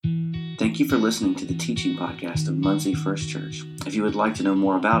Thank you for listening to the teaching podcast of Muncie First Church. If you would like to know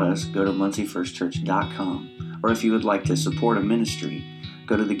more about us, go to munciefirstchurch.com. Or if you would like to support a ministry,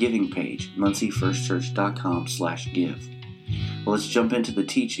 go to the giving page, munciefirstchurch.com/give. Well, let's jump into the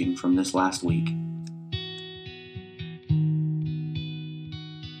teaching from this last week.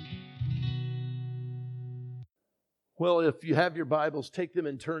 Well, if you have your Bibles, take them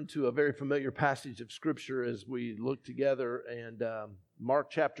and turn to a very familiar passage of Scripture as we look together. And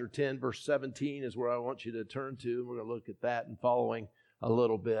Mark chapter 10, verse 17 is where I want you to turn to. We're going to look at that and following a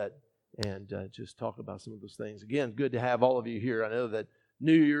little bit and just talk about some of those things. Again, good to have all of you here. I know that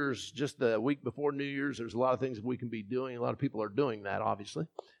New Year's, just the week before New Year's, there's a lot of things that we can be doing. A lot of people are doing that, obviously.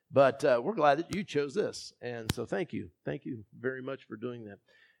 But we're glad that you chose this. And so thank you. Thank you very much for doing that.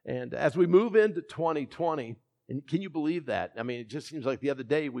 And as we move into 2020, and can you believe that? I mean, it just seems like the other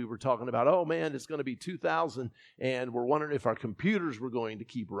day we were talking about, oh man, it's going to be 2000, and we're wondering if our computers were going to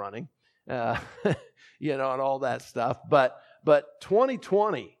keep running, and all that stuff. But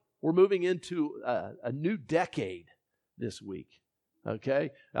 2020, we're moving into a new decade this week.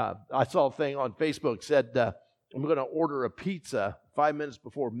 Okay, I saw a thing on Facebook said I'm going to order a pizza 5 minutes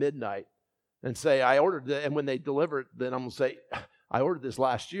before midnight, and say I ordered it, and when they deliver it, then I'm going to say I ordered this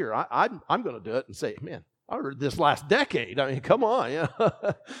last year. I'm going to do it and say, man, I ordered this last decade. I mean, come on, you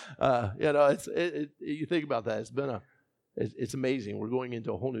think about that. It's amazing. We're going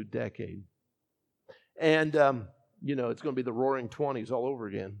into a whole new decade, and it's going to be the Roaring '20s all over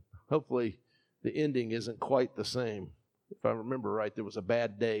again. Hopefully, the ending isn't quite the same. If I remember right, there was a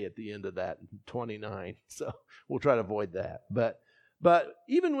bad day at the end of that, 29. So we'll try to avoid that. But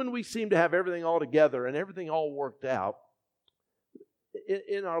even when we seem to have everything all together and everything all worked out,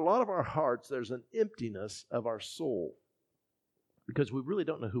 in a lot of our hearts, there's an emptiness of our soul because we really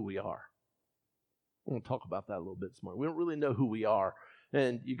don't know who we are. I'm going to talk about that a little bit this morning. We don't really know who we are.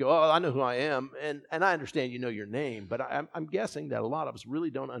 And you go, oh, I know who I am. And I understand you know your name, but I'm guessing that a lot of us really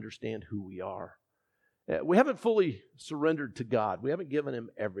don't understand who we are. We haven't fully surrendered to God. We haven't given Him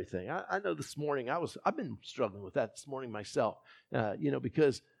everything. I know this morning, I've been struggling with that this morning myself,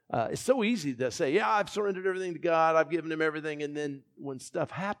 because it's so easy to say, yeah, I've surrendered everything to God. I've given Him everything. And then when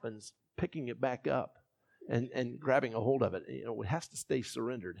stuff happens, picking it back up and grabbing a hold of it, it has to stay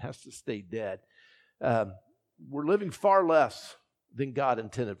surrendered. It has to stay dead. We're living far less than God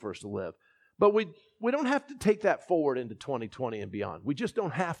intended for us to live. But we don't have to take that forward into 2020 and beyond. We just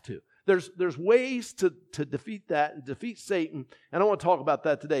don't have to. There's ways to defeat that and defeat Satan, and I want to talk about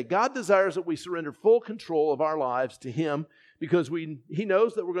that today. God desires that we surrender full control of our lives to Him because He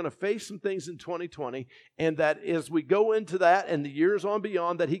knows that we're going to face some things in 2020, and that as we go into that and the years on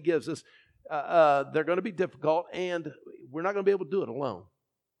beyond that He gives us, they're going to be difficult, and we're not going to be able to do it alone.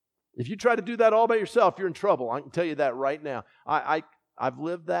 If you try to do that all by yourself, you're in trouble. I can tell you that right now. I've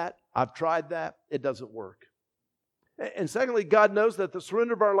lived that. I've tried that. It doesn't work. And secondly, God knows that the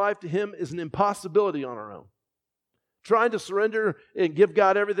surrender of our life to Him is an impossibility on our own. Trying to surrender and give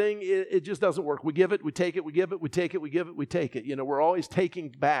God everything, it just doesn't work. We give it, we take it, we give it, we take it, we give it, we take it. We're always taking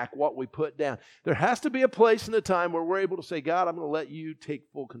back what we put down. There has to be a place and a time where we're able to say, God, I'm going to let You take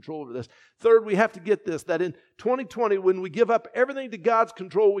full control over this. Third, we have to get this, that in 2020, when we give up everything to God's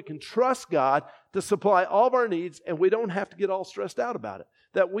control, we can trust God to supply all of our needs, and we don't have to get all stressed out about it.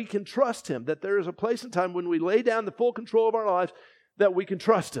 That we can trust Him, that there is a place and time when we lay down the full control of our lives, that we can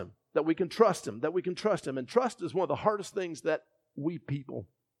trust Him, that we can trust Him, that we can trust Him. And trust is one of the hardest things that we people,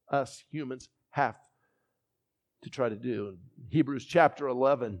 us humans, have to try to do. In Hebrews chapter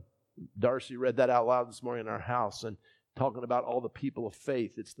 11, Darcy read that out loud this morning in our house and talking about all the people of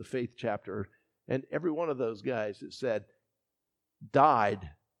faith. It's the faith chapter. And every one of those guys, it said,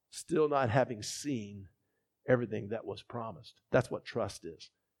 died still not having seen everything that was promised. That's what trust is.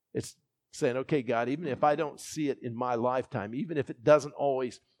 It's saying, okay, God, even if I don't see it in my lifetime, even if it doesn't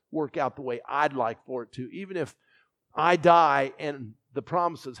always work out the way I'd like for it to, even if I die and the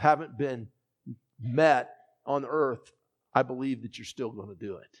promises haven't been met on earth, I believe that You're still going to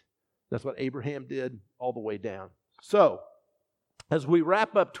do it. That's what Abraham did all the way down. So, as we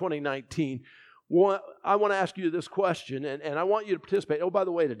wrap up 2019, I want to ask you this question, and I want you to participate. Oh, by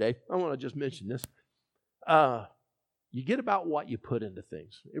the way, today, I want to just mention this. You get about what you put into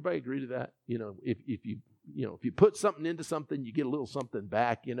things. Everybody agree to that? If you put something into something, you get a little something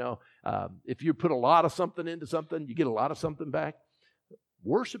back. If you put a lot of something into something, you get a lot of something back.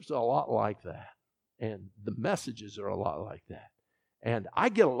 Worship's a lot like that, and the messages are a lot like that. And I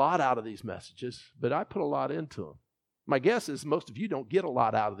get a lot out of these messages, but I put a lot into them. My guess is most of you don't get a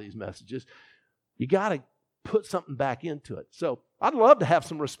lot out of these messages. You got to put something back into it. So I'd love to have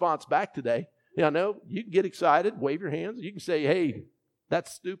some response back today. I know you can get excited, wave your hands. You can say, hey,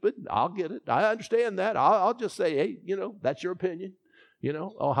 That's stupid. I'll get it. I understand that. I'll just say, hey, that's your opinion.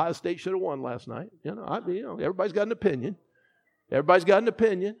 Ohio State should have won last night. Everybody's got an opinion. Everybody's got an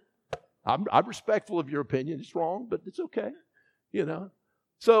opinion. I'm respectful of your opinion. It's wrong, but it's okay.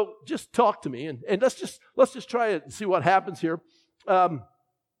 So just talk to me, and let's just try it and see what happens here.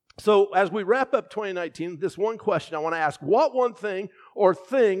 So as we wrap up 2019, this one question I want to ask: what one thing or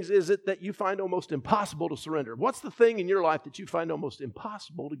things is it that you find almost impossible to surrender? What's the thing in your life that you find almost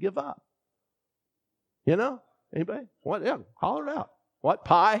impossible to give up? Anybody? What? Yeah, holler it out. What?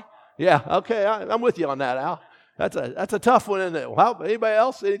 Pie? Yeah. Okay, I'm with you on that, Al. That's a tough one, isn't it? Well, anybody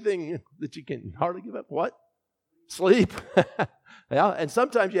else? Anything that you can hardly give up? What? Sleep. Yeah, and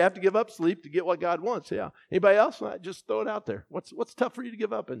sometimes you have to give up sleep to get what God wants. Yeah. Anybody else? Just throw it out there. What's tough for you to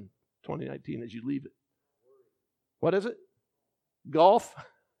give up in 2019 as you leave it? What is it? Golf?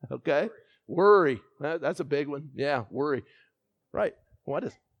 Okay. Worry. That's a big one. Yeah, worry. Right. What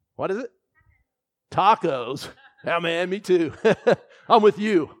is it? Tacos. Yeah, man, me too. I'm with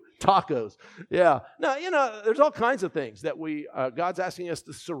you. Tacos. Yeah. Now, there's all kinds of things that God's asking us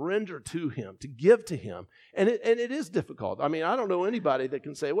to surrender to Him, to give to Him. And it is difficult. I mean, I don't know anybody that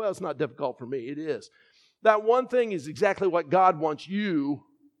can say, well, it's not difficult for me. It is. That one thing is exactly what God wants you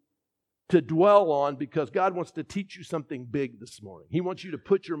to dwell on, because God wants to teach you something big this morning. He wants you to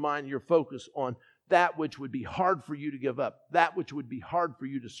put your mind, your focus on that which would be hard for you to give up, that which would be hard for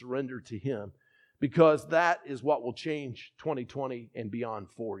you to surrender to Him. Because that is what will change 2020 and beyond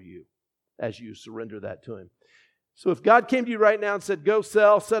for you as you surrender that to Him. So if God came to you right now and said, go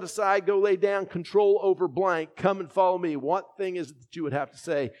sell, set aside, go lay down, control over blank, come and follow me, what thing is it that you would have to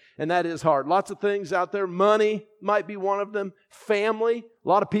say? And that is hard. Lots of things out there. Money might be one of them. Family. A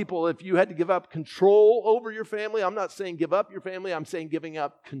lot of people, if you had to give up control over your family, I'm not saying give up your family, I'm saying giving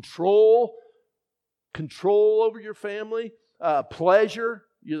up control over your family, pleasure.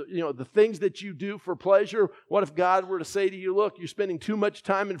 The things that you do for pleasure. What if God were to say to you, look, you're spending too much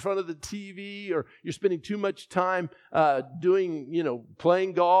time in front of the TV, or you're spending too much time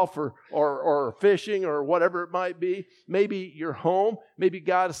playing golf or fishing or whatever it might be. Maybe your home. Maybe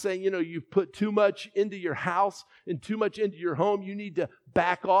God is saying, you've put too much into your house and too much into your home. You need to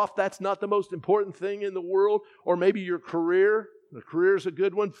back off. That's not the most important thing in the world. Or maybe your career. The career is a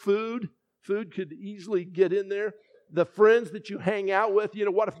good one. Food could easily get in there. The friends that you hang out with,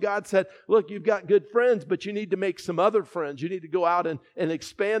 what if God said, look, you've got good friends, but you need to make some other friends. You need to go out and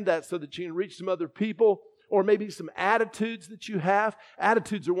expand that so that you can reach some other people. Or maybe some attitudes that you have.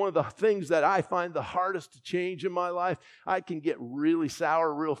 Attitudes are one of the things that I find the hardest to change in my life. I can get really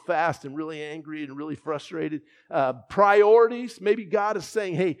sour real fast and really angry and really frustrated. Priorities, maybe God is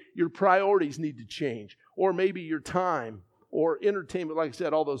saying, hey, your priorities need to change. Or maybe your time or entertainment, like I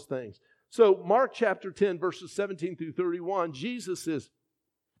said, all those things. So Mark chapter 10, verses 17 through 31, Jesus is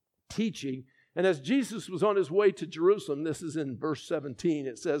teaching. And as Jesus was on his way to Jerusalem, this is in verse 17,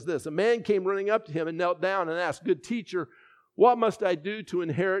 it says this: a man came running up to him and knelt down and asked, good teacher, what must I do to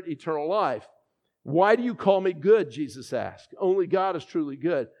inherit eternal life? Why do you call me good? Jesus asked. Only God is truly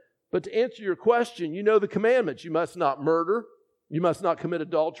good. But to answer your question, you know the commandments. You must not murder. You must not commit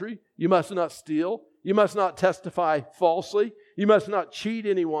adultery. You must not steal. You must not testify falsely. You must not cheat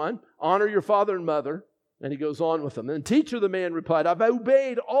anyone. Honor your father and mother. And he goes on with them. And teacher, the man replied, I've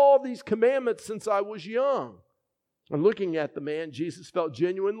obeyed all these commandments since I was young. And looking at the man, Jesus felt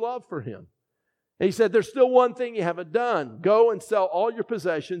genuine love for him. And he said, there's still one thing you haven't done. Go and sell all your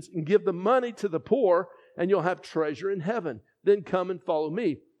possessions and give the money to the poor, and you'll have treasure in heaven. Then come and follow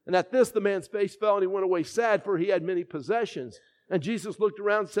me. And at this, the man's face fell, and he went away sad, for he had many possessions. And Jesus looked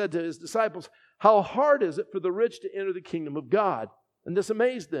around and said to his disciples, how hard is it for the rich to enter the kingdom of God? And this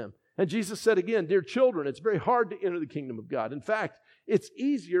amazed them. And Jesus said again, dear children, it's very hard to enter the kingdom of God. In fact, it's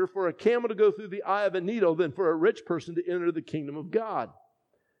easier for a camel to go through the eye of a needle than for a rich person to enter the kingdom of God.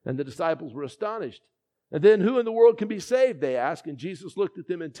 And the disciples were astonished. And then who in the world can be saved, they asked. And Jesus looked at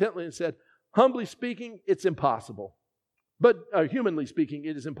them intently and said, humbly speaking, it's impossible. But humanly speaking,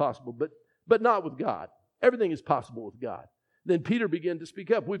 it is impossible, but not with God. Everything is possible with God. Then Peter began to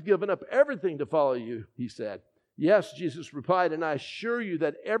speak up. We've given up everything to follow you, he said. Yes, Jesus replied, and I assure you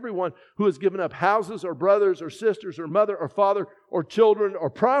that everyone who has given up houses or brothers or sisters or mother or father or children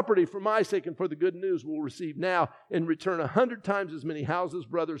or property for my sake and for the good news will receive now in return 100 times as many houses,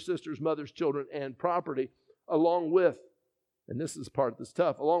 brothers, sisters, mothers, children, and property, along with, and this is part that's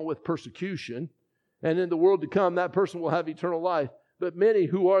tough, along with persecution. And in the world to come, that person will have eternal life. But many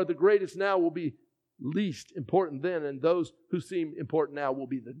who are the greatest now will be least important then, and those who seem important now will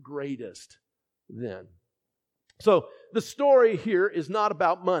be the greatest then. So the story here is not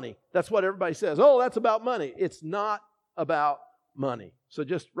about money. That's what everybody says. Oh, that's about money. It's not about money. So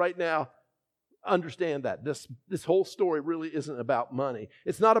just right now, understand that. This whole story really isn't about money.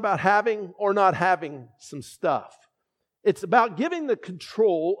 It's not about having or not having some stuff. It's about giving the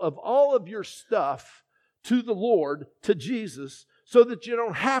control of all of your stuff to the Lord, to Jesus, so that you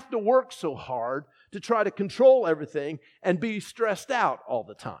don't have to work so hard to try to control everything and be stressed out all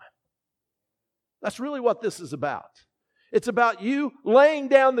the time. That's really what this is about. It's about you laying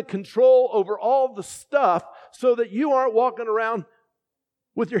down the control over all the stuff so that you aren't walking around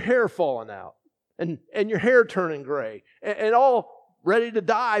with your hair falling out and your hair turning gray and all ready to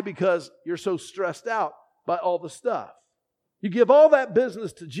die because you're so stressed out by all the stuff. You give all that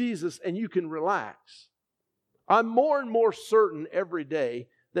business to Jesus and you can relax. I'm more and more certain every day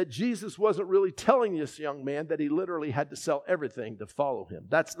that Jesus wasn't really telling this young man that he literally had to sell everything to follow him.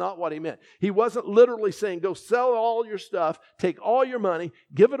 That's not what he meant. He wasn't literally saying, go sell all your stuff, take all your money,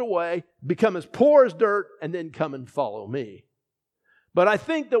 give it away, become as poor as dirt, and then come and follow me. But I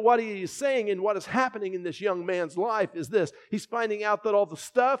think that what he is saying and what is happening in this young man's life is this. He's finding out that all the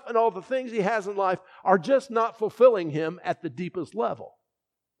stuff and all the things he has in life are just not fulfilling him at the deepest level.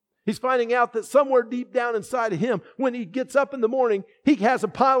 He's finding out that somewhere deep down inside of him, when he gets up in the morning, he has a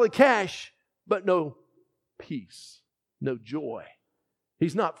pile of cash, but no peace, no joy.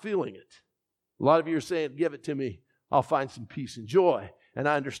 He's not feeling it. A lot of you are saying, give it to me, I'll find some peace and joy. And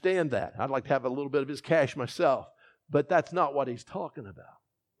I understand that. I'd like to have a little bit of his cash myself. But that's not what he's talking about.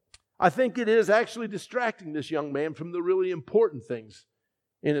 I think it is actually distracting this young man from the really important things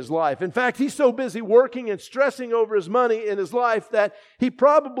in his life. In fact, he's so busy working and stressing over his money in his life that he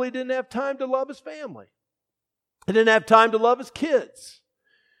probably didn't have time to love his family. He didn't have time to love his kids.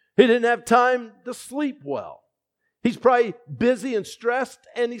 He didn't have time to sleep well. He's probably busy and stressed,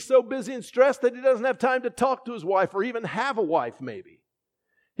 and he's so busy and stressed that he doesn't have time to talk to his wife or even have a wife maybe.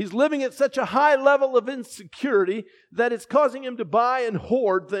 He's living at such a high level of insecurity that it's causing him to buy and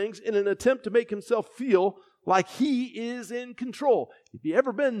hoard things in an attempt to make himself feel like he is in control. Have you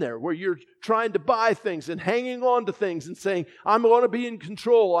ever been there where you're trying to buy things and hanging on to things and saying, I'm going to be in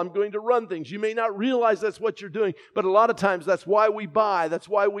control, I'm going to run things? You may not realize that's what you're doing, but a lot of times that's why we buy, that's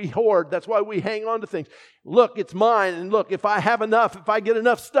why we hoard, that's why we hang on to things. Look, it's mine, and look, if I have enough, if I get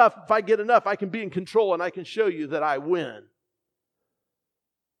enough stuff, if I get enough, I can be in control and I can show you that I win.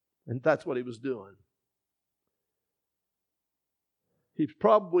 And that's what he was doing. He's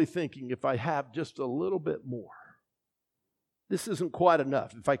probably thinking, if I have just a little bit more, this isn't quite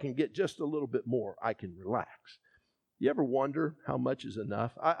enough. If I can get just a little bit more, I can relax. You ever wonder how much is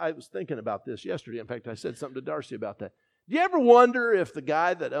enough? I was thinking about this yesterday. In fact, I said something to Darcy about that. Do you ever wonder if the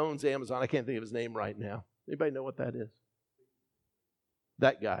guy that owns Amazon, I can't think of his name right now. Anybody know what that is?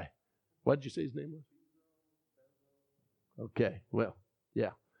 That guy. What did you say his name was? Okay, well,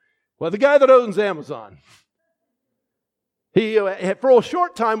 yeah. Well, the guy that owns Amazon, he, for a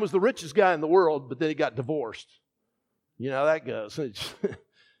short time, was the richest guy in the world, but then he got divorced. You know how that goes.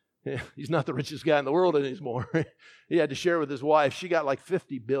 He's not the richest guy in the world anymore. He had to share with his wife. She got like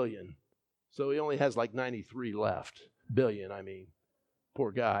 50 billion. So he only has like 93 left. Billion, I mean.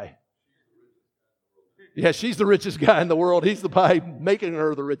 Poor guy. Yeah, she's the richest guy in the world. He's the guy making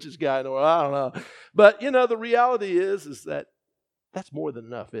her the richest guy in the world. I don't know. But, you know, the reality is that that's more than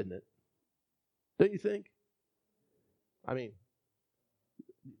enough, isn't it? Don't you think? I mean,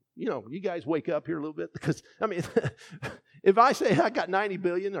 you know, you guys wake up here a little bit because, I mean, if I say I got 90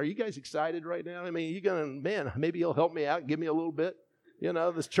 billion, are you guys excited right now? I mean, you're going to, man, maybe you'll help me out, give me a little bit. You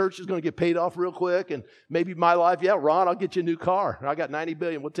know, this church is going to get paid off real quick, and maybe my life, yeah, Ron, I'll get you a new car. I got 90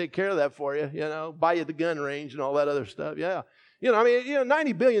 billion. We'll take care of that for you, you know, buy you the gun range and all that other stuff. Yeah. You know, I mean, you know,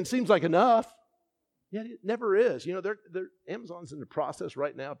 90 billion seems like enough. Yet it never is. You know, Amazon's in the process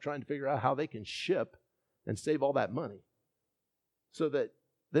right now of trying to figure out how they can ship and save all that money so that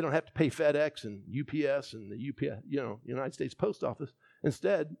they don't have to pay FedEx and UPS and the United States Post Office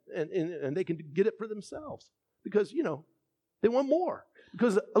instead, and they can get it for themselves because, you know, they want more.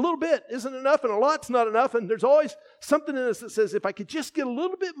 Because a little bit isn't enough and a lot's not enough, and there's always something in us that says, if I could just get a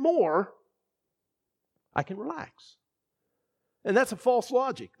little bit more, I can relax. And that's a false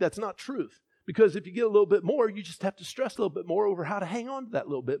logic. That's not truth. Because if you get a little bit more, you just have to stress a little bit more over how to hang on to that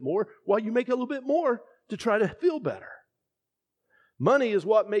little bit more while you make a little bit more to try to feel better. Money is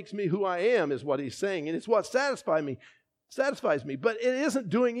what makes me who I am, is what he's saying, and it's what satisfies me. But it isn't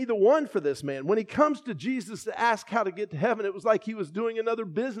doing either one for this man. When he comes to Jesus to ask how to get to heaven, it was like he was doing another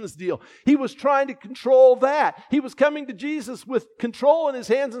business deal. He was trying to control that. He was coming to Jesus with control in his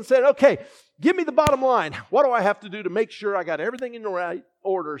hands and said, okay, give me the bottom line. What do I have to do to make sure I got everything in the right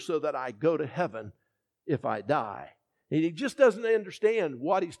order so that I go to heaven if I die? And he just doesn't understand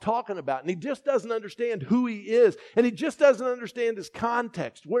what he's talking about. And he just doesn't understand who he is. And he just doesn't understand his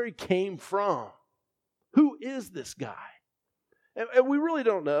context, where he came from. Who is this guy? And we really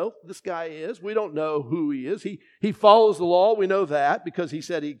don't know who this guy is. We don't know who he is. He follows the law. We know that because he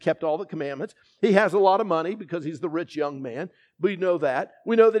said he kept all the commandments. He has a lot of money because he's the rich young man. We know that.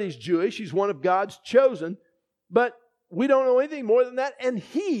 We know that he's Jewish. He's one of God's chosen. But we don't know anything more than that. And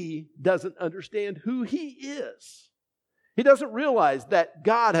he doesn't understand who he is. He doesn't realize that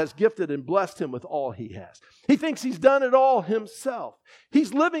God has gifted and blessed him with all he has. He thinks he's done it all himself.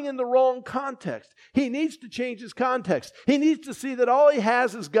 He's living in the wrong context. He needs to change his context. He needs to see that all he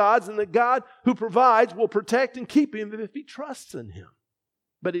has is God's, and that God who provides will protect and keep him if he trusts in him.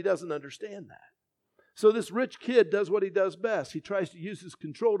 But he doesn't understand that. So this rich kid does what he does best. He tries to use his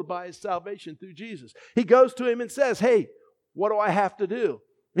control to buy his salvation through Jesus. He goes to him and says, "Hey, what do I have to do?"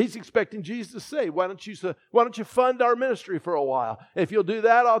 He's expecting Jesus to say, why don't you fund our ministry for a while? If you'll do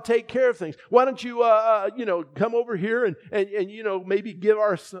that, I'll take care of things. Why don't you, come over here and maybe give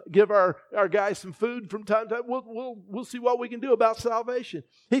our guys some food from time to time. We'll see what we can do about salvation.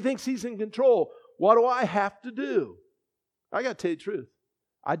 He thinks he's in control. What do I have to do? I got to tell you the truth.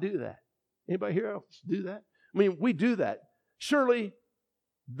 I do that. Anybody here else do that? I mean, we do that. Surely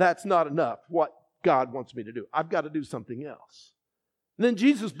that's not enough. What God wants me to do. I've got to do something else. And then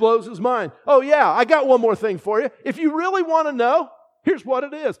Jesus blows his mind. Oh yeah, I got one more thing for you. If you really want to know, here's what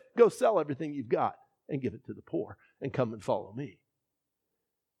it is. Go sell everything you've got and give it to the poor and come and follow me.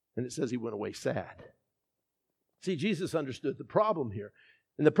 And it says he went away sad. See, Jesus understood the problem here.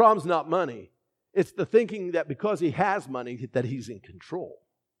 And the problem's not money. It's the thinking that because he has money that he's in control.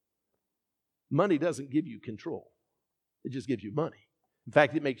 Money doesn't give you control. It just gives you money. In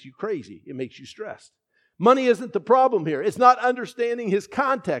fact, it makes you crazy. It makes you stressed. Money isn't the problem here. It's not understanding his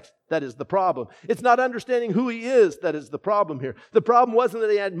context that is the problem. It's not understanding who he is that is the problem here. The problem wasn't that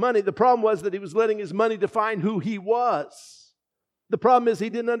he had money. The problem was that he was letting his money define who he was. The problem is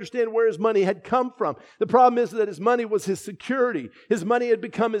he didn't understand where his money had come from. The problem is that his money was his security. His money had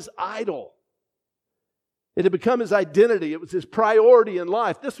become his idol. It had become his identity. It was his priority in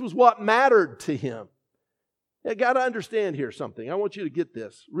life. This was what mattered to him. You got to understand here something. I want you to get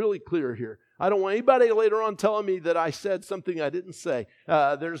this really clear here. I don't want anybody later on telling me that I said something I didn't say.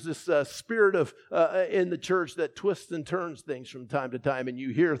 There's this spirit of in the church that twists and turns things from time to time, and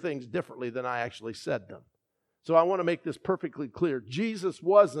you hear things differently than I actually said them. So I want to make this perfectly clear. Jesus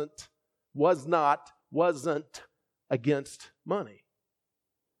wasn't against money.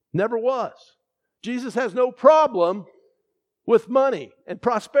 Never was. Jesus has no problem with money and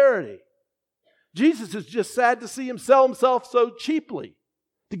prosperity. Jesus is just sad to see him sell himself so cheaply,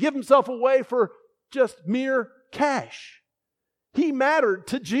 to give himself away for just mere cash. He mattered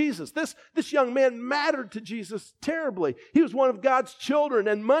to Jesus. This young man mattered to Jesus terribly. He was one of God's children,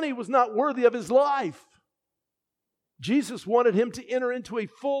 and money was not worthy of his life. Jesus wanted him to enter into a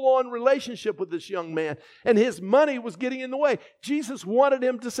full-on relationship with this young man, and his money was getting in the way. Jesus wanted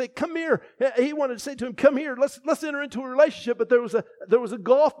him to say, "Come here." He wanted to say to him, "Come here, let's enter into a relationship." But there was a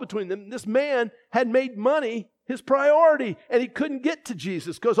gulf between them. This man had made money his priority, and he couldn't get to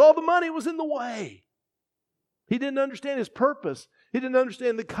Jesus because all the money was in the way. He didn't understand his purpose. He didn't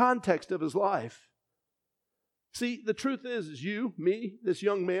understand the context of his life. See, the truth is you, me, this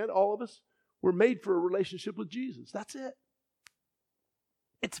young man, all of us, we're made for a relationship with Jesus. That's it.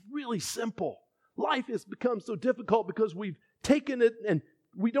 It's really simple. Life has become so difficult because we've taken it and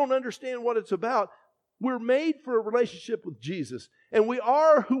we don't understand what it's about. We're made for a relationship with Jesus. And we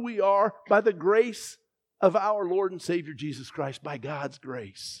are who we are by the grace of our Lord and Savior Jesus Christ, by God's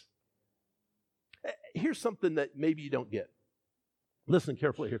grace. Here's something that maybe you don't get. Listen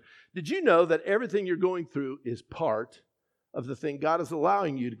carefully here. Did you know that everything you're going through is part of the thing God is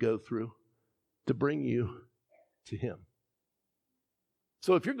allowing you to go through to bring you to Him?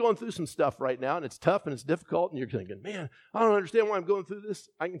 So if you're going through some stuff right now and it's tough and it's difficult and you're thinking, "Man, I don't understand why I'm going through this,"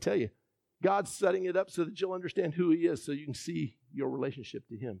 I can tell you, God's setting it up so that you'll understand who He is, so you can see your relationship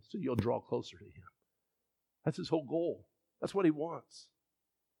to Him, so you'll draw closer to Him. That's His whole goal. That's what He wants.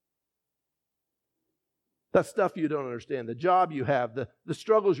 That stuff you don't understand, the job you have, the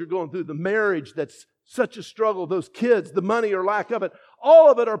struggles you're going through, the marriage that's such a struggle, those kids, the money or lack of it,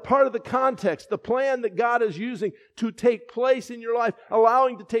 all of it are part of the context, the plan that God is using to take place in your life,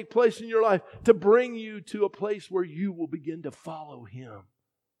 allowing to take place in your life to bring you to a place where you will begin to follow Him.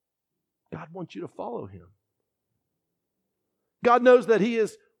 God wants you to follow Him. God knows that He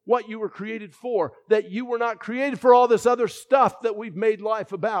is what you were created for. That you were not created for all this other stuff that we've made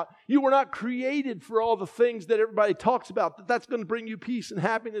life about. You were not created for all the things that everybody talks about. That's going to bring you peace and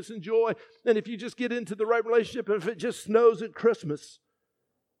happiness and joy. And if you just get into the right relationship, and if it just snows at Christmas,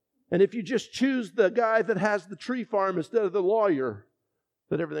 and if you just choose the guy that has the tree farm instead of the lawyer,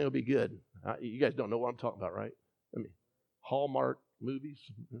 that everything will be good. You guys don't know what I'm talking about, right? I mean, Hallmark movies,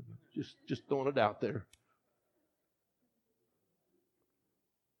 just throwing it out there.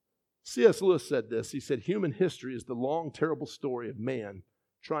 C.S. Lewis said this. He said, human history is the long, terrible story of man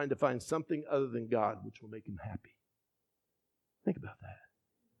trying to find something other than God which will make him happy. Think about that.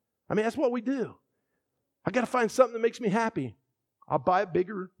 I mean, that's what we do. I got to find something that makes me happy. I'll buy a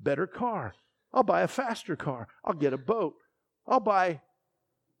bigger, better car. I'll buy a faster car. I'll get a boat. I'll buy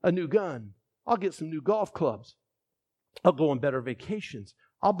a new gun. I'll get some new golf clubs. I'll go on better vacations.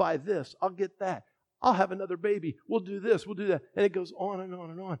 I'll buy this. I'll get that. I'll have another baby. We'll do this. We'll do that. And it goes on and on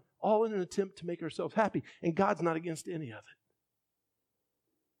and on. All in an attempt to make ourselves happy. And God's not against any of it.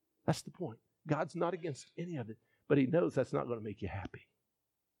 That's the point. God's not against any of it. But He knows that's not going to make you happy.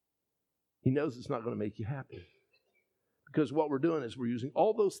 He knows it's not going to make you happy. Because what we're doing is we're using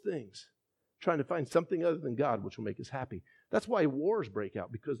all those things, trying to find something other than God which will make us happy. That's why wars break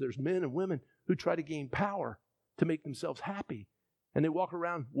out, because there's men and women who try to gain power to make themselves happy. And they walk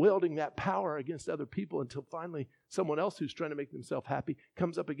around wielding that power against other people until finally someone else who's trying to make themselves happy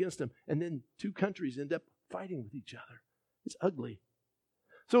comes up against them. And then two countries end up fighting with each other. It's ugly.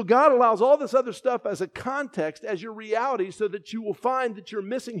 So God allows all this other stuff as a context, as your reality, so that you will find that you're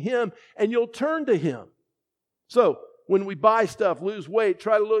missing Him and you'll turn to Him. So when we buy stuff, lose weight,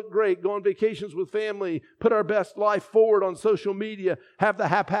 try to look great, go on vacations with family, put our best life forward on social media, have the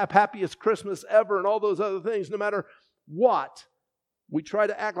happiest Christmas ever and all those other things, no matter what, we try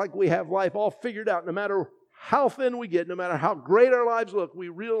to act like we have life all figured out. No matter how thin we get, no matter how great our lives look, we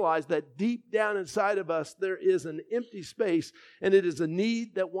realize that deep down inside of us there is an empty space, and it is a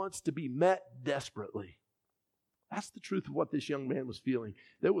need that wants to be met desperately. That's the truth of what this young man was feeling.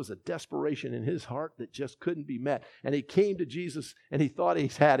 There was a desperation in his heart that just couldn't be met. And he came to Jesus and he thought he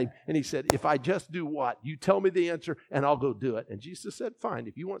had him. And he said, if I just do what? You tell me the answer and I'll go do it. And Jesus said, fine,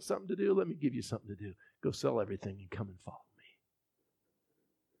 if you want something to do, let me give you something to do. Go sell everything and come and follow me.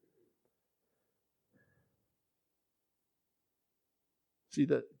 See,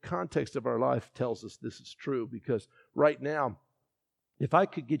 the context of our life tells us this is true, because right now, if I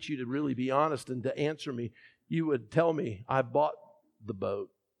could get you to really be honest and to answer me, you would tell me, I bought the boat.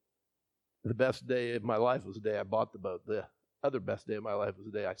 The best day of my life was the day I bought the boat. The other best day of my life was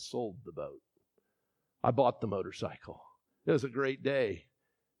the day I sold the boat. I bought the motorcycle. It was a great day.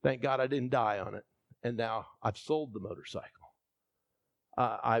 Thank God I didn't die on it. And now I've sold the motorcycle.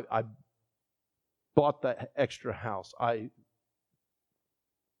 I bought that extra house. I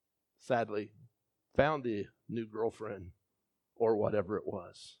sadly found the new girlfriend or whatever it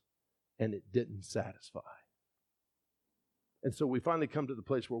was, and it didn't satisfy. And so we finally come to the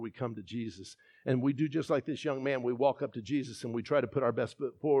place where we come to Jesus, and we do just like this young man. We walk up to Jesus and we try to put our best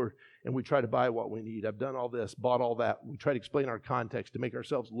foot forward, and we try to buy what we need. I've done all this, bought all that. We try to explain our context to make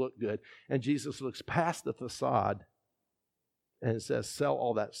ourselves look good. And Jesus looks past the facade and says, sell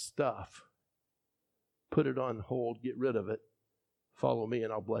all that stuff. Put it on hold, get rid of it. Follow me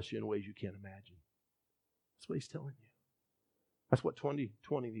and I'll bless you in ways you can't imagine. That's what He's telling you. That's what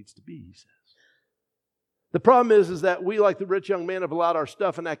 2020 needs to be, He says. The problem is that we, like the rich young man, have allowed our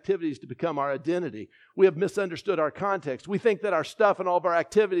stuff and activities to become our identity. We have misunderstood our context. We think that our stuff and all of our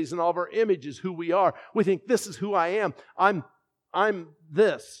activities and all of our image is who we are. We think this is who I am. I'm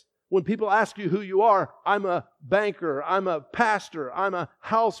this. When people ask you who you are, I'm a banker, I'm a pastor, I'm a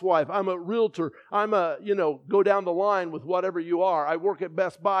housewife, I'm a realtor, I'm a, go down the line with whatever you are. I work at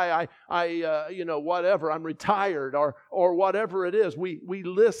Best Buy, whatever, I'm retired or whatever it is. We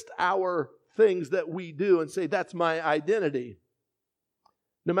list our things that we do and say, that's my identity.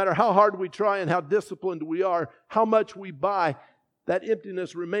 No matter how hard we try and how disciplined we are, how much we buy, that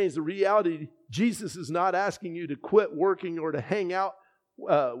emptiness remains. The reality, Jesus is not asking you to quit working or to hang out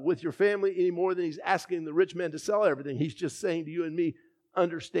with your family any more than He's asking the rich man to sell everything. He's just saying to you and me,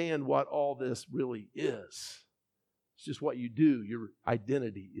 understand what all this really is. It's just what you do. Your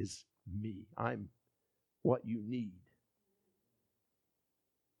identity is me. I'm what you need.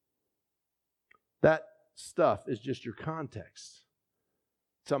 That stuff is just your context.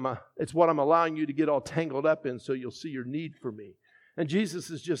 It's what I'm allowing you to get all tangled up in so you'll see your need for me. And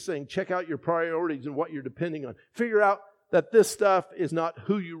Jesus is just saying, check out your priorities and what you're depending on. Figure out that this stuff is not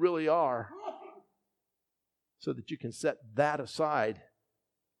who you really are, so that you can set that aside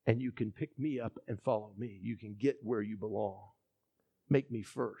and you can pick me up and follow me. You can get where you belong. make me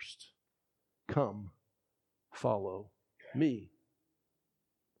first. Come, follow me.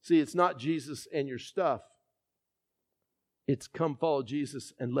 See, it's not Jesus and your stuff. It's come follow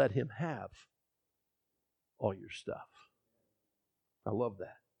Jesus and let him have all your stuff. I love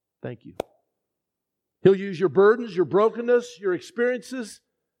that. Thank you. He'll use your burdens, your brokenness, your experiences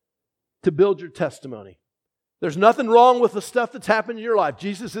to build your testimony. There's nothing wrong with the stuff that's happened in your life.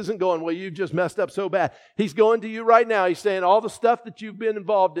 Jesus isn't going, well, you've just messed up so bad. He's going to you right now. He's saying all the stuff that you've been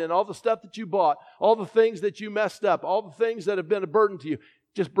involved in, all the stuff that you bought, all the things that you messed up, all the things that have been a burden to you,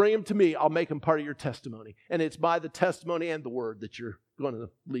 just bring them to me. I'll make them part of your testimony. And it's by the testimony and the word that you're going to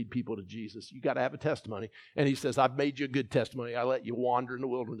lead people to Jesus. You got to have a testimony. And he says, I've made you a good testimony. I let you wander in the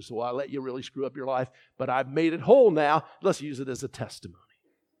wilderness. So I let you really screw up your life. But I've made it whole now. Let's use it as a testimony.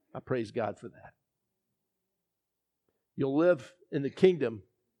 I praise God for that. You'll live in the kingdom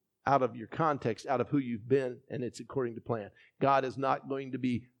out of your context, out of who you've been, and it's according to plan. God is not going to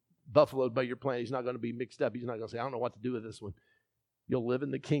be buffaloed by your plan. He's not going to be mixed up. He's not going to say, I don't know what to do with this one. You'll live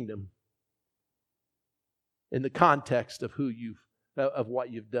in the kingdom in the context of of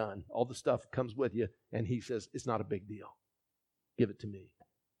what you've done. All the stuff comes with you, and he says, it's not a big deal. Give it to me.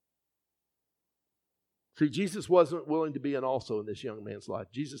 See, Jesus wasn't willing to be an also in this young man's life.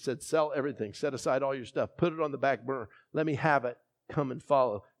 Jesus said, sell everything. Set aside all your stuff. Put it on the back burner. Let me have it. Come and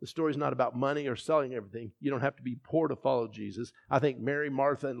follow. The story's not about money or selling everything. You don't have to be poor to follow Jesus. I think Mary,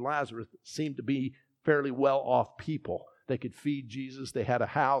 Martha, and Lazarus seemed to be fairly well-off people. They could feed Jesus. They had a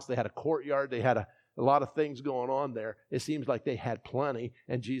house. They had a courtyard. They had a lot of things going on there. It seems like they had plenty,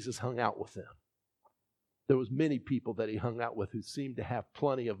 and Jesus hung out with them. There was many people that he hung out with who seemed to have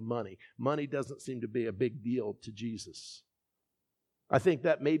plenty of money. Money doesn't seem to be a big deal to Jesus. I think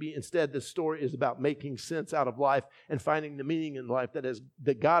that maybe instead this story is about making sense out of life and finding the meaning in life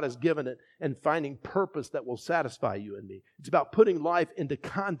that God has given it and finding purpose that will satisfy you and me. It's about putting life into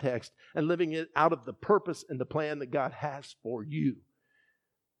context and living it out of the purpose and the plan that God has for you.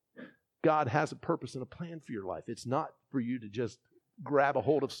 God has a purpose and a plan for your life. It's not for you to just grab a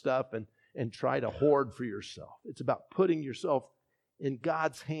hold of stuff and try to hoard for yourself. It's about putting yourself in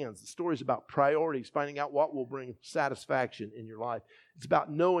God's hands. The story is about priorities, finding out what will bring satisfaction in your life. It's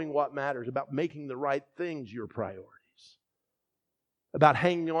about knowing what matters, about making the right things your priorities, about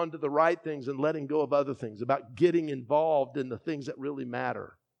hanging on to the right things and letting go of other things, about getting involved in the things that really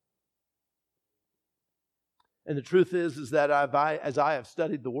matter. And the truth is that as I have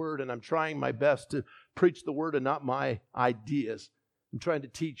studied the Word and I'm trying my best to preach the Word and not my ideas, I'm trying to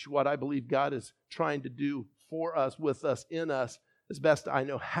teach what I believe God is trying to do for us, with us, in us, as best I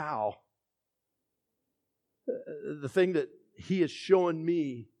know how. The thing that he has shown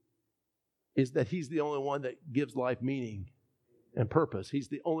me is that he's the only one that gives life meaning and purpose. He's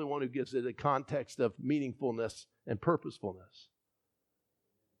the only one who gives it a context of meaningfulness and purposefulness.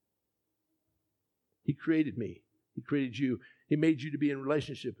 He created me. He created you. He made you to be in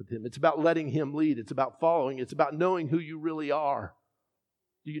relationship with him. It's about letting him lead. It's about following. It's about knowing who you really are.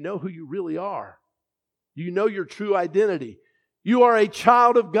 Do you know who you really are? Do you know your true identity? You are a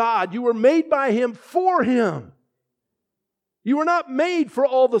child of God. You were made by him for him. You were not made for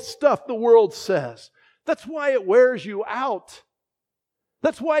all the stuff the world says. That's why it wears you out.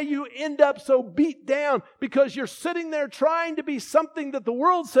 That's why you end up so beat down, because you're sitting there trying to be something that the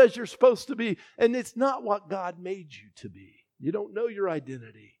world says you're supposed to be, and it's not what God made you to be. You don't know your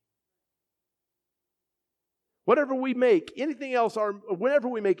identity. Whenever we make anything else our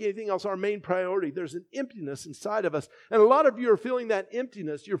main priority, there's an emptiness inside of us. And a lot of you are feeling that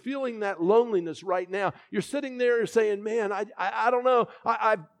emptiness. You're feeling that loneliness right now. You're sitting there saying, man, I don't know.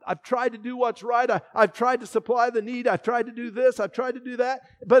 I've tried to do what's right. I've tried to supply the need. I've tried to do this. I've tried to do that.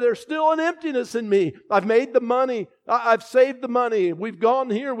 But there's still an emptiness in me. I've made the money. I've saved the money. We've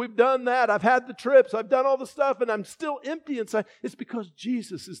gone here. We've done that. I've had the trips. I've done all the stuff. And I'm still empty inside. It's because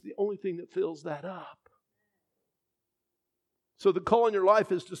Jesus is the only thing that fills that up. So the call in your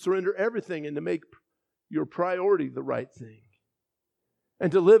life is to surrender everything and to make your priority the right thing.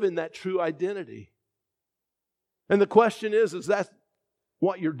 And to live in that true identity. And the question is that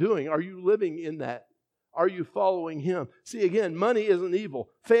what you're doing? Are you living in that? Are you following him? See, again, money isn't evil.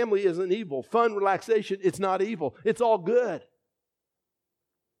 Family isn't evil. Fun, relaxation, it's not evil. It's all good.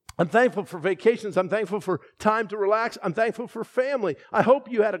 I'm thankful for vacations. I'm thankful for time to relax. I'm thankful for family. I hope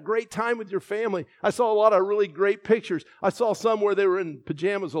you had a great time with your family. I saw a lot of really great pictures. I saw some where they were in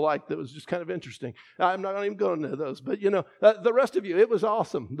pajamas alike that was just kind of interesting. I'm not even going into those. But, the rest of you, it was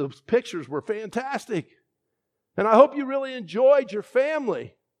awesome. Those pictures were fantastic. And I hope you really enjoyed your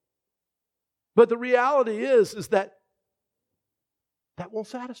family. But the reality is that won't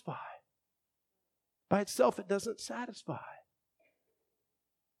satisfy. By itself, it doesn't satisfy.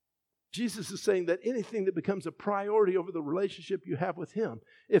 Jesus is saying that anything that becomes a priority over the relationship you have with Him,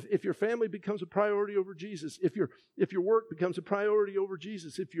 if your family becomes a priority over Jesus, if your work becomes a priority over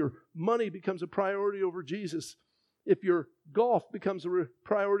Jesus, if your money becomes a priority over Jesus, if your golf becomes a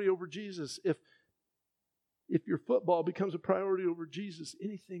priority over Jesus, if your football becomes a priority over Jesus,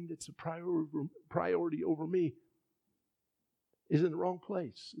 anything that's a priority over me is in the wrong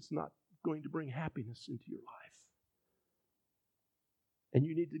place. It's not going to bring happiness into your life. And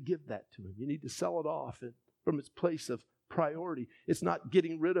you need to give that to Him. You need to sell it off from its place of priority. It's not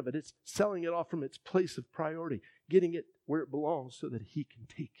getting rid of it. It's selling it off from its place of priority, getting it where it belongs so that He can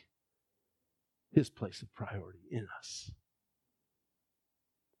take His place of priority in us.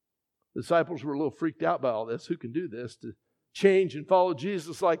 The disciples were a little freaked out by all this. Who can do this? To change and follow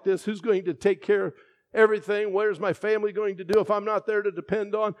Jesus like this? Who's going to take care of everything? Where's my family going to do if I'm not there to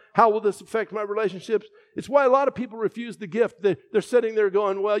depend on? How will this affect my relationships? It's why a lot of people refuse the gift. They're sitting there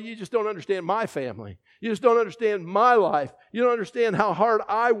going, well, you just don't understand my family. You just don't understand my life. You don't understand how hard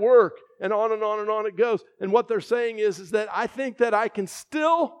I work. And on and on and on it goes. And what they're saying is that I think that I can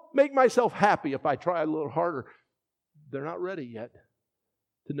still make myself happy if I try a little harder. They're not ready yet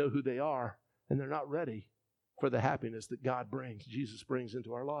to know who they are. And they're not ready for the happiness that God brings, Jesus brings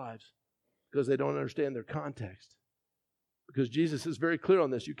into our lives. Because they don't understand their context. Because Jesus is very clear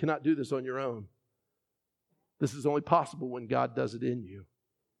on this. You cannot do this on your own. This is only possible when God does it in you.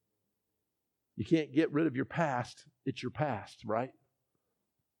 You can't get rid of your past. It's your past, right?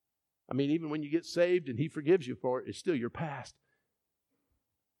 I mean, even when you get saved and He forgives you for it, it's still your past.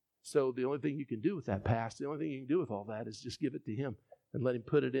 So the only thing you can do with that past, the only thing you can do with all that is just give it to Him and let Him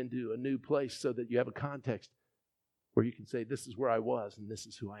put it into a new place so that you have a context where you can say, this is where I was and this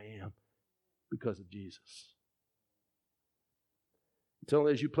is who I am. Because of Jesus. It's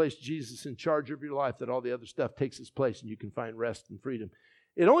only as you place Jesus in charge of your life that all the other stuff takes its place and you can find rest and freedom.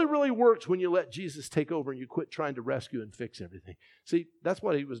 It only really works when you let Jesus take over and you quit trying to rescue and fix everything. See, that's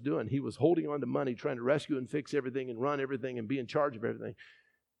what He was doing. He was holding on to money, trying to rescue and fix everything and run everything and be in charge of everything.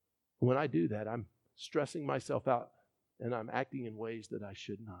 When I do that, I'm stressing myself out and I'm acting in ways that I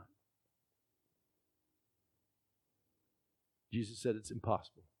should not. Jesus said it's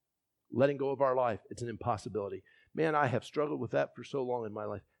impossible. Letting go of our life, it's an impossibility. Man, I have struggled with that for so long in my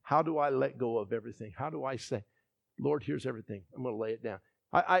life. How do I let go of everything? How do I say, Lord, here's everything. I'm going to lay it down.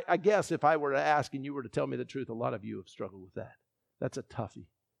 I guess if I were to ask and you were to tell me the truth, a lot of you have struggled with that. That's a toughie.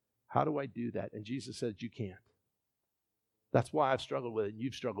 How do I do that? And Jesus said, you can't. That's why I've struggled with it, and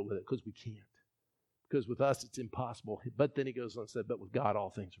you've struggled with it, because we can't. Because with us, it's impossible. But then He goes on and said, but with God, all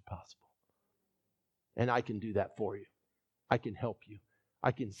things are possible. And I can do that for you. I can help you.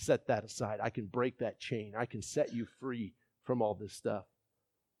 I can set that aside. I can break that chain. I can set you free from all this stuff.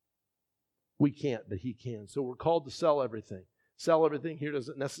 We can't, but He can. So we're called to sell everything. Sell everything here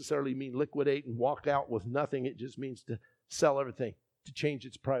doesn't necessarily mean liquidate and walk out with nothing. It just means to sell everything, to change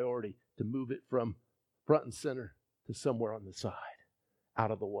its priority, to move it from front and center to somewhere on the side, out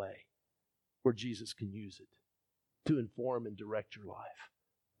of the way, where Jesus can use it to inform and direct your life.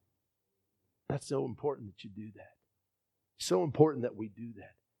 That's so important that you do that. So important that we do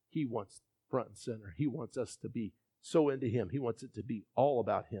that. He wants front and center. He wants us to be so into Him. He wants it to be all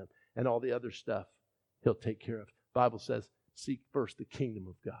about Him. And all the other stuff He'll take care of. The Bible says, seek first the kingdom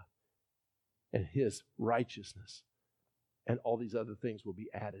of God and His righteousness. And all these other things will be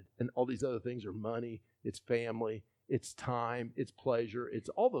added. And all these other things are money, it's family, it's time, it's pleasure, it's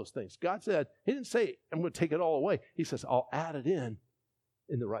all those things. God said, He didn't say, I'm going to take it all away. He says, I'll add it in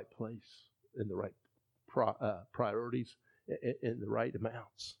the right place, in the right priorities, in the right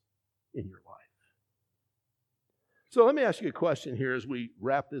amounts in your life. So let me ask you a question here as we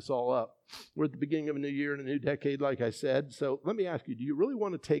wrap this all up. We're at the beginning of a new year and a new decade, like I said. So let me ask you, do you really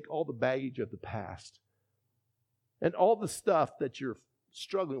want to take all the baggage of the past and all the stuff that you're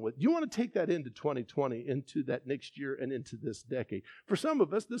struggling with? Do you want to take that into 2020, into that next year and into this decade? For some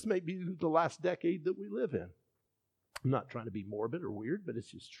of us, this may be the last decade that we live in. I'm not trying to be morbid or weird, but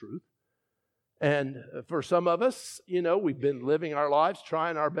it's just truth. And for some of us, we've been living our lives,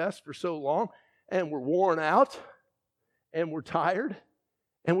 trying our best for so long, and we're worn out, and we're tired,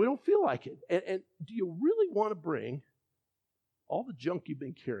 and we don't feel like it. And do you really want to bring all the junk you've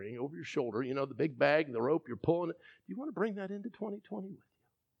been carrying over your shoulder, the big bag and the rope you're pulling, do you want to bring that into 2020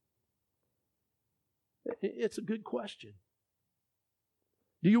 with you? It's a good question.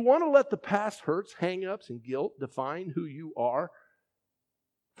 Do you want to let the past hurts, hang-ups, and guilt define who you are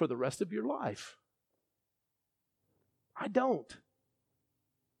for the rest of your life? I don't.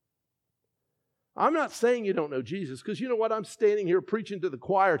 I'm not saying you don't know Jesus, because you know what? I'm standing here preaching to the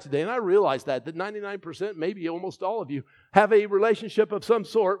choir today, and I realize that 99%, maybe almost all of you, have a relationship of some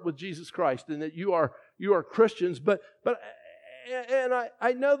sort with Jesus Christ, and that you are Christians. But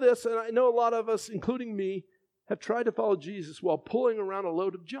I know this, and I know a lot of us, including me, have tried to follow Jesus while pulling around a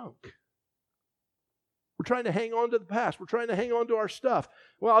load of junk. We're trying to hang on to the past. We're trying to hang on to our stuff.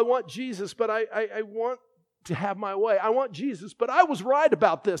 Well, I want Jesus, but I want to have my way. I want Jesus, but I was right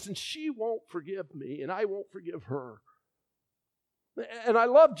about this, and she won't forgive me, and I won't forgive her. And I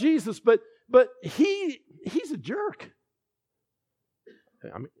love Jesus, but he's a jerk.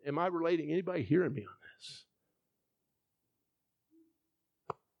 I mean, am I relating? Anybody hearing me on this?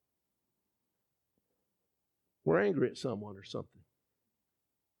 We're angry at someone or something.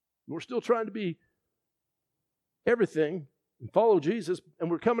 We're still trying to be everything and follow Jesus,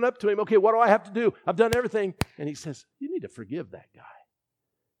 and we're coming up to him, okay, what do I have to do? I've done everything. And he says, you need to forgive that guy.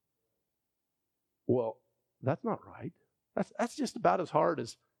 Well, that's not right. That's just about as hard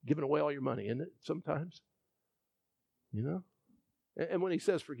as giving away all your money, isn't it, sometimes? You know? And when he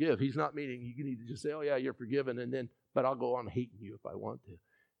says forgive, he's not meaning you need to just say, oh yeah, you're forgiven, but I'll go on hating you if I want to.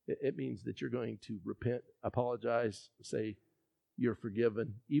 It means that you're going to repent, apologize, say you're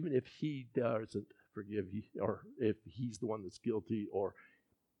forgiven, even if he doesn't forgive you, or if he's the one that's guilty, or,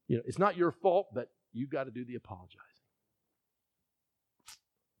 it's not your fault, but you've got to do the apologizing.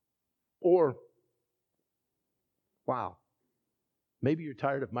 Or, wow, maybe you're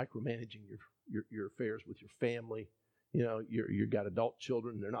tired of micromanaging your affairs with your family. You've got adult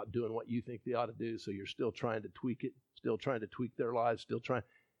children, they're not doing what you think they ought to do, so you're still trying to tweak it, still trying to tweak their lives, still trying.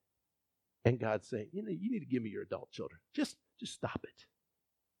 And God's saying, you need to give me your adult children. Just stop it.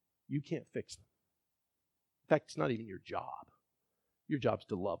 You can't fix them. In fact, it's not even your job. Your job's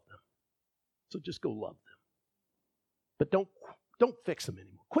to love them. So just go love them. But don't fix them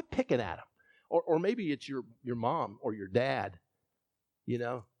anymore. Quit picking at them. Or maybe it's your mom or your dad,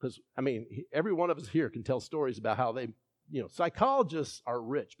 because, every one of us here can tell stories about how they, psychologists are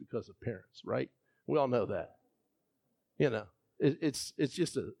rich because of parents, right? We all know that. It's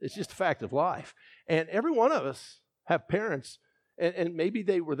just a fact of life. And every one of us have parents, and maybe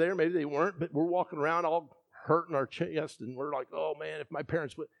they were there, maybe they weren't, but we're walking around all hurting our chest, and we're like, oh man, if my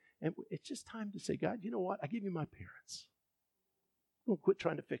parents would. And it's just time to say, God, you know what? I give you my parents. I'm going to quit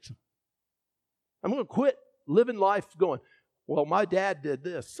trying to fix them. I'm going to quit living life going, well, my dad did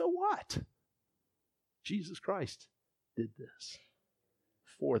this. So what? Jesus Christ did this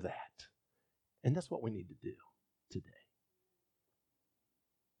for that. And that's what we need to do today.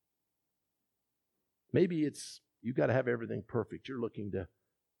 Maybe it's you've got to have everything perfect. You're looking to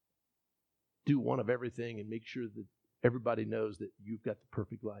do one of everything and make sure that everybody knows that you've got the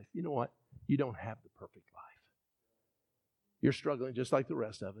perfect life. You know what? You don't have the perfect life. You're struggling just like the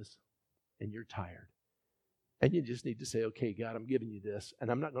rest of us, and you're tired. And you just need to say, okay, God, I'm giving you this, and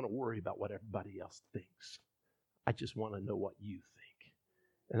I'm not going to worry about what everybody else thinks. I just want to know what you think,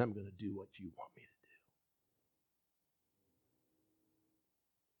 and I'm going to do what you want me to do.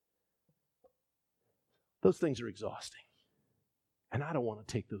 Those things are exhausting. And I don't want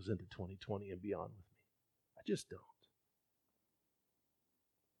to take those into 2020 and beyond with me. I just don't.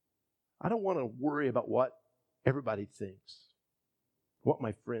 I don't want to worry about what everybody thinks, what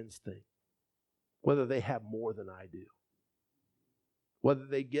my friends think, whether they have more than I do, whether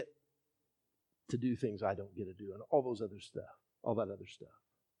they get to do things I don't get to do, and all that other stuff.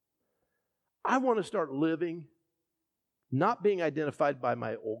 I want to start living, not being identified by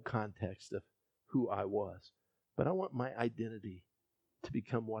my old context of who I was, but I want my identity to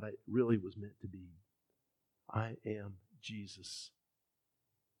become what I really was meant to be. I am Jesus'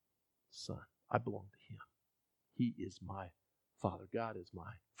 son. I belong to him. He is my Father. God is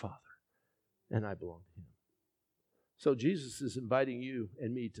my Father. And I belong to him. So Jesus is inviting you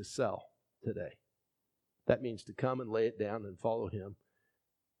and me to sell today. That means to come and lay it down and follow him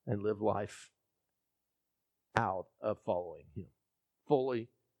and live life out of following him. Fully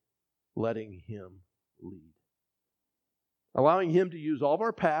letting him lead. Allowing him to use all of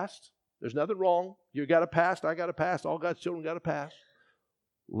our past. There's nothing wrong. You got a past, I got a past, all God's children got a past.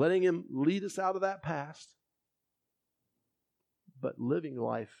 Letting him lead us out of that past. But living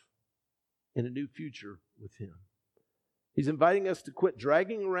life in a new future with him. He's inviting us to quit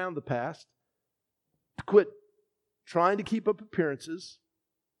dragging around the past, to quit trying to keep up appearances,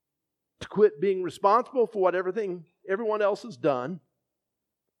 to quit being responsible for what everyone else has done,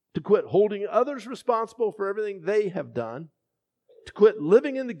 to quit holding others responsible for everything they have done, to quit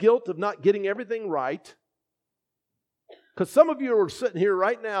living in the guilt of not getting everything right. Because some of you are sitting here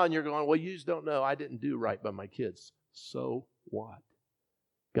right now and you're going, well, you just don't know. I didn't do right by my kids. So what?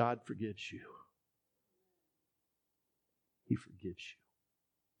 God forgives you. He forgives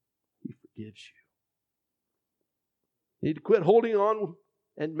you. He forgives you. You need to quit holding on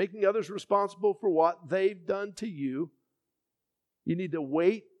and making others responsible for what they've done to you. You need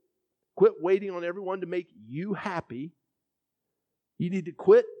to quit waiting on everyone to make you happy. You need to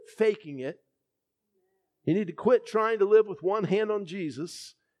quit faking it. You need to quit trying to live with one hand on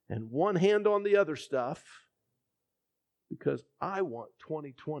Jesus and one hand on the other stuff, because I want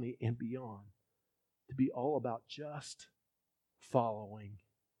 2020 and beyond to be all about just following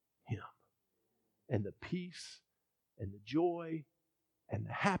Him. And the peace and the joy and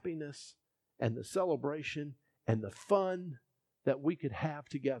the happiness and the celebration and the fun that we could have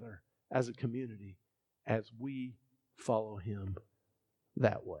together as a community as we follow Him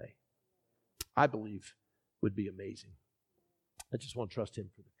that way, I believe would be amazing. I just want to trust Him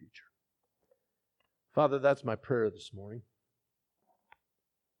for the future. Father, that's my prayer this morning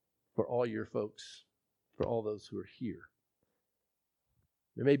for all your folks, for all those who are here.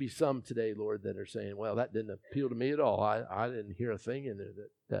 There may be some today, Lord, that are saying, well, that didn't appeal to me at all. I didn't hear a thing in there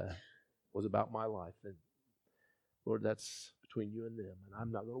that was about my life. And Lord, that's between you and them, and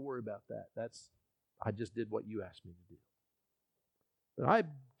I'm not going to worry about that. I just did what you asked me to do. But I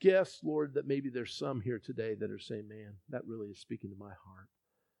guess, Lord, that maybe there's some here today that are saying, man, that really is speaking to my heart.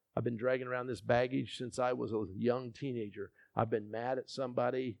 I've been dragging around this baggage since I was a young teenager. I've been mad at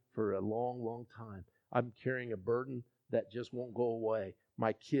somebody for a long, long time. I'm carrying a burden that just won't go away.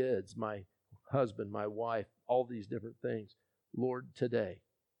 My kids, my husband, my wife, all these different things. Lord, today,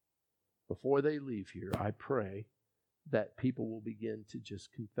 before they leave here, I pray that people will begin to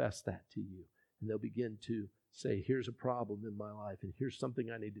just confess that to you. And they'll begin to say, here's a problem in my life, and here's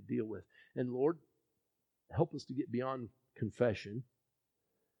something I need to deal with. And Lord, help us to get beyond confession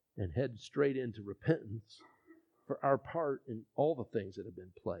and head straight into repentance for our part in all the things that have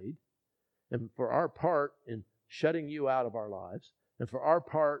been played, and for our part in shutting you out of our lives, and for our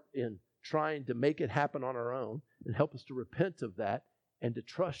part in trying to make it happen on our own, and help us to repent of that and to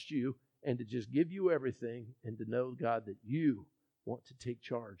trust you and to just give you everything, and to know, God, that you want to take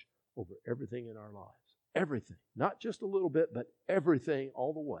charge over everything in our lives. Everything. Not just a little bit, but everything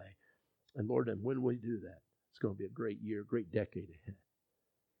all the way. And Lord, and when we do that, it's going to be a great year, great decade ahead.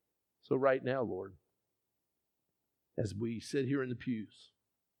 So right now, Lord, as we sit here in the pews,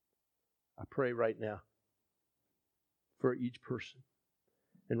 I pray right now for each person.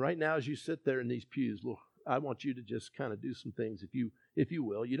 And right now, as you sit there in these pews, Lord, I want you to just kind of do some things, if you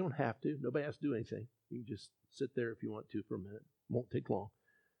will. You don't have to. Nobody has to do anything. You can just sit there if you want to for a minute. It won't take long.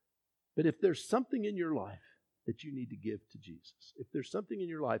 But if there's something in your life that you need to give to Jesus, if there's something in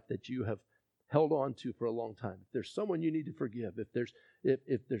your life that you have held on to for a long time, if there's someone you need to forgive, if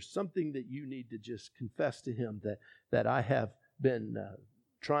there's something that you need to just confess to Him that I have been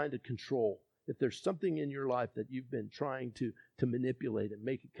trying to control, if there's something in your life that you've been trying to manipulate and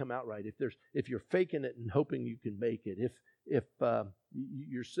make it come out right, if you're faking it and hoping you can make it, if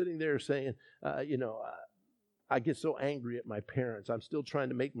you're sitting there saying, I get so angry at my parents, I'm still trying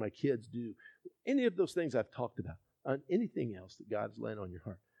to make my kids do any of those things I've talked about, anything else that God's laying on your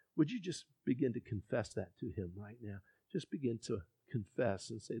heart, would you just begin to confess that to Him right now? Just begin to confess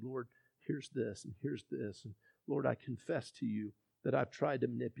and say, Lord, here's this and here's this. And Lord, I confess to you that I've tried to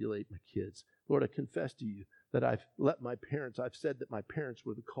manipulate my kids. Lord, I confess to you that I've said that my parents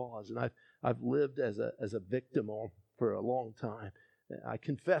were the cause, and I've lived as a victim for a long time. I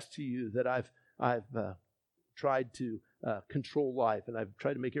confess to you that I've tried to control life, and I've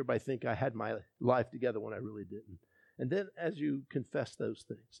tried to make everybody think I had my life together when I really didn't. And then as you confess those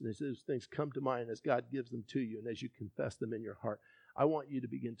things, and as those things come to mind, as God gives them to you, and as you confess them in your heart, I want you to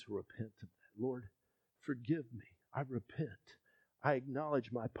begin to repent of that. Lord, forgive me. I repent. I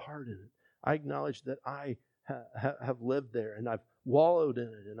acknowledge my part in it. I acknowledge that I have lived there, and I've wallowed in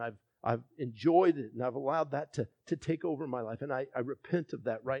it, and I've enjoyed it, and I've allowed that to take over my life. And I repent of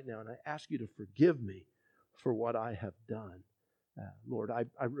that right now, and I ask you to forgive me for what I have done. Lord,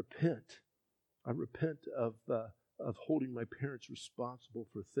 I repent. I repent of holding my parents responsible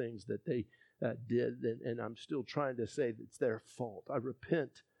for things that they did, and I'm still trying to say that it's their fault. I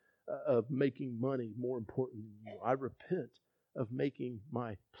repent of making money more important than you. I repent of making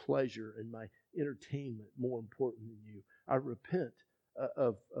my pleasure and my entertainment more important than you. I repent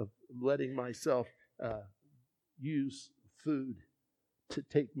of letting myself use food to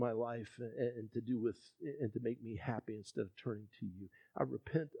take my life and to make me happy instead of turning to you. I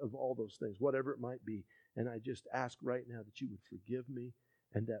repent of all those things, whatever it might be. And I just ask right now that you would forgive me,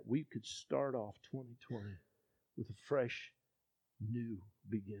 and that we could start off 2020 with a fresh, new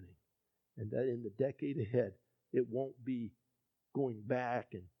beginning. And that in the decade ahead, it won't be going back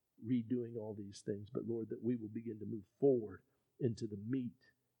and redoing all these things, but Lord, that we will begin to move forward into the meat,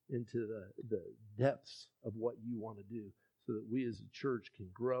 into the depths of what you want to do, so that we as a church can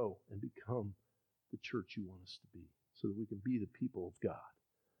grow and become the church you want us to be, so that we can be the people of God.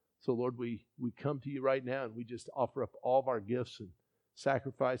 So Lord, we come to you right now, and we just offer up all of our gifts and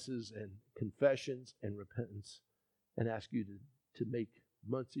sacrifices and confessions and repentance, and ask you to make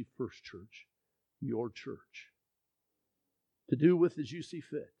Muncie First Church your church, to do with as you see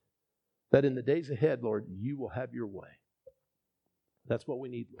fit, that in the days ahead, Lord, you will have your way. That's what we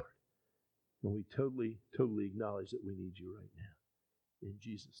need, Lord. And we totally acknowledge that we need you right now. In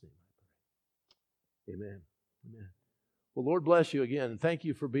Jesus' name I pray. Amen. Amen. Well, Lord bless you again. And thank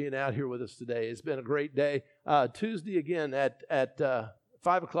you for being out here with us today. It's been a great day. Tuesday again at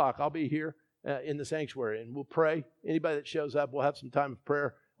 5 o'clock, I'll be here in the sanctuary, and we'll pray. Anybody that shows up, we'll have some time of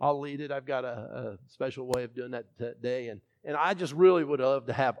prayer. I'll lead it. I've got a special way of doing that today. And I just really would love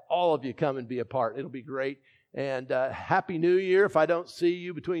to have all of you come and be a part. It'll be great. And Happy New Year if I don't see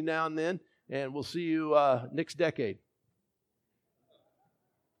you between now and then. And we'll see you next decade.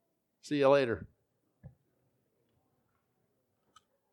 See you later.